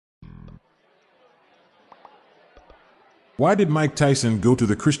Why did Mike Tyson go to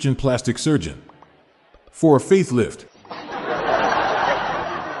the Christian plastic surgeon? For a faith lift.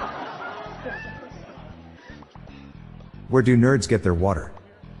 Where do nerds get their water?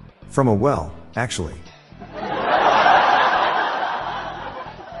 From a well, actually.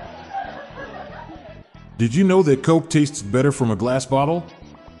 Did you know that Coke tastes better from a glass bottle?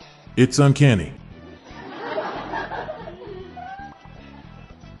 It's uncanny.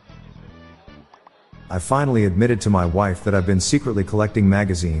 I finally admitted to my wife that I've been secretly collecting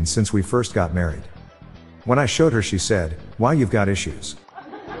magazines since we first got married. When I showed her, she said, "Wow, you've got issues."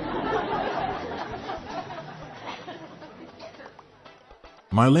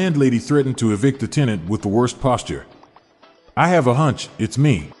 My landlady threatened to evict the tenant with the worst posture. I have a hunch it's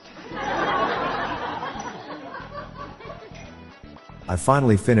me. I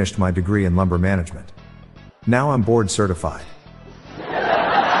finally finished my degree in lumber management. Now I'm board certified.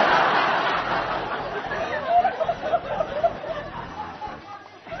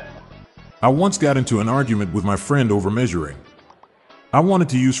 I once got into an argument with my friend over measuring. I wanted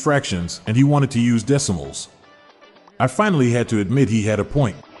to use fractions and he wanted to use decimals. I finally had to admit he had a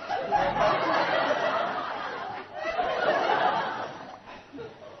point.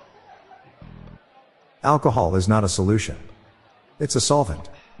 Alcohol is not a solution. It's a solvent.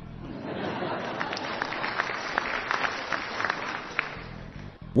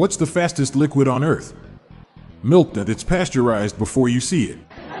 What's the fastest liquid on Earth? Milk that it's pasteurized before you see it.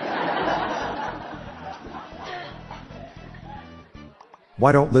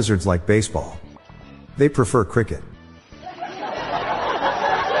 Why don't lizards like baseball? They prefer cricket.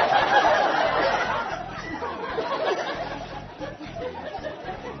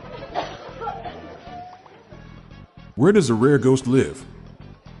 Where does a rare ghost live?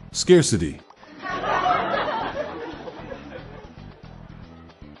 Scarcity.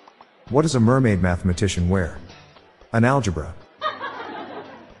 What does a mermaid mathematician wear? An algebra.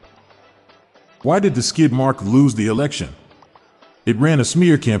 Why did the skid mark lose the election? It ran a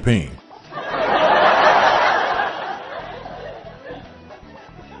smear campaign.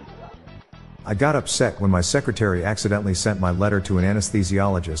 I got upset when my secretary accidentally sent my letter to an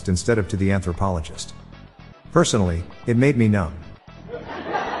anesthesiologist instead of to the anthropologist. Personally, it made me numb.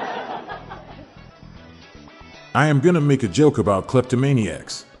 I am gonna make a joke about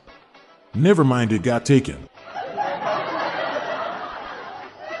kleptomaniacs. Never mind, it got taken.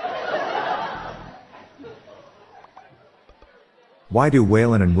 Why do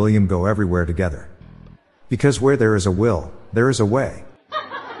Waylon and William go everywhere together? Because where there is a will, there is a way.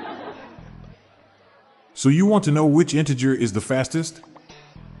 So you want to know which integer is the fastest?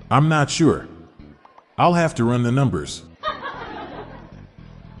 I'm not sure. I'll have to run the numbers.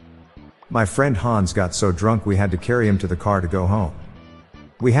 My friend Hans got so drunk we had to carry him to the car to go home.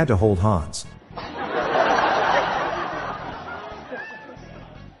 We had to hold Hans.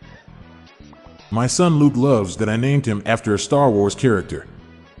 My son Luke loves that I named him after a Star Wars character.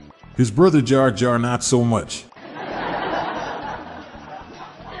 His brother Jar Jar not so much.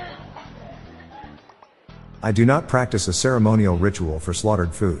 I do not practice a ceremonial ritual for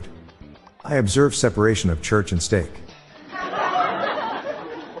slaughtered food. I observe separation of church and state.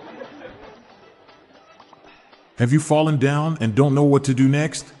 Have you fallen down and don't know what to do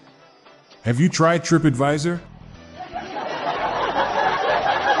next? Have you tried TripAdvisor?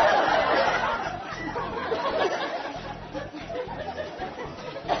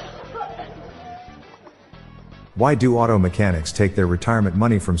 Why do auto mechanics take their retirement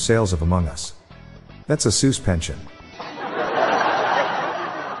money from sales of Among Us? That's a Seuss pension.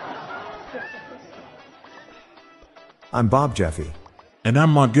 I'm Bob Jeffy. And I'm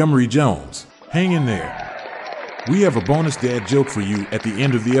Montgomery Jones. Hang in there. We have a bonus dad joke for you at the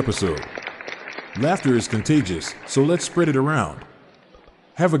end of the episode. Laughter is contagious, so let's spread it around.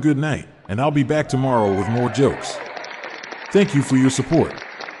 Have a good night, and I'll be back tomorrow with more jokes. Thank you for your support.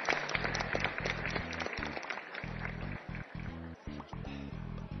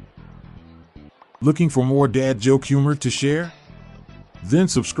 Looking for more dad joke humor to share? Then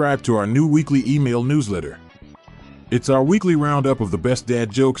subscribe to our new weekly email newsletter. It's our weekly roundup of the best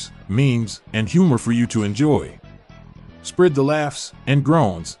dad jokes, memes, and humor for you to enjoy. Spread the laughs and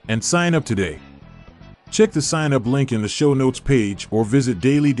groans and sign up today. Check the sign up link in the show notes page or visit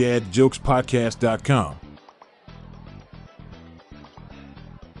dailydadjokespodcast.com.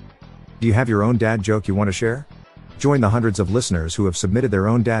 Do you have your own dad joke you want to share? Join the hundreds of listeners who have submitted their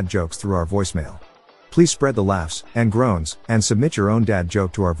own dad jokes through our voicemail. Please spread the laughs and groans and submit your own dad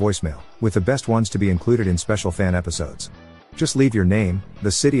joke to our voicemail, with the best ones to be included in special fan episodes. Just leave your name,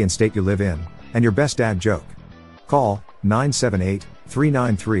 the city and state you live in, and your best dad joke. Call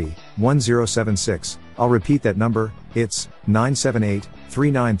 978-393-1076. I'll repeat that number, It's 978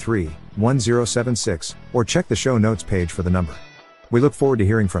 393 1076, or check the show notes page for the number. We look forward to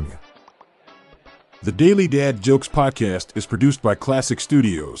hearing from you. The Daily Dad Jokes podcast is produced by Classic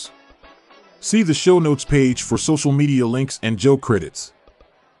Studios. See the show notes page for social media links and joke credits.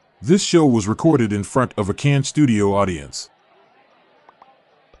 This show was recorded in front of a canned studio audience.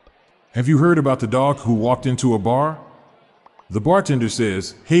 Have you heard about the dog who walked into a bar? The bartender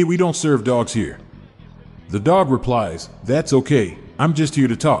says, "Hey, we don't serve dogs here." The dog replies, "That's okay, I'm just here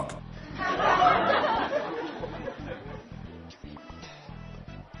to talk."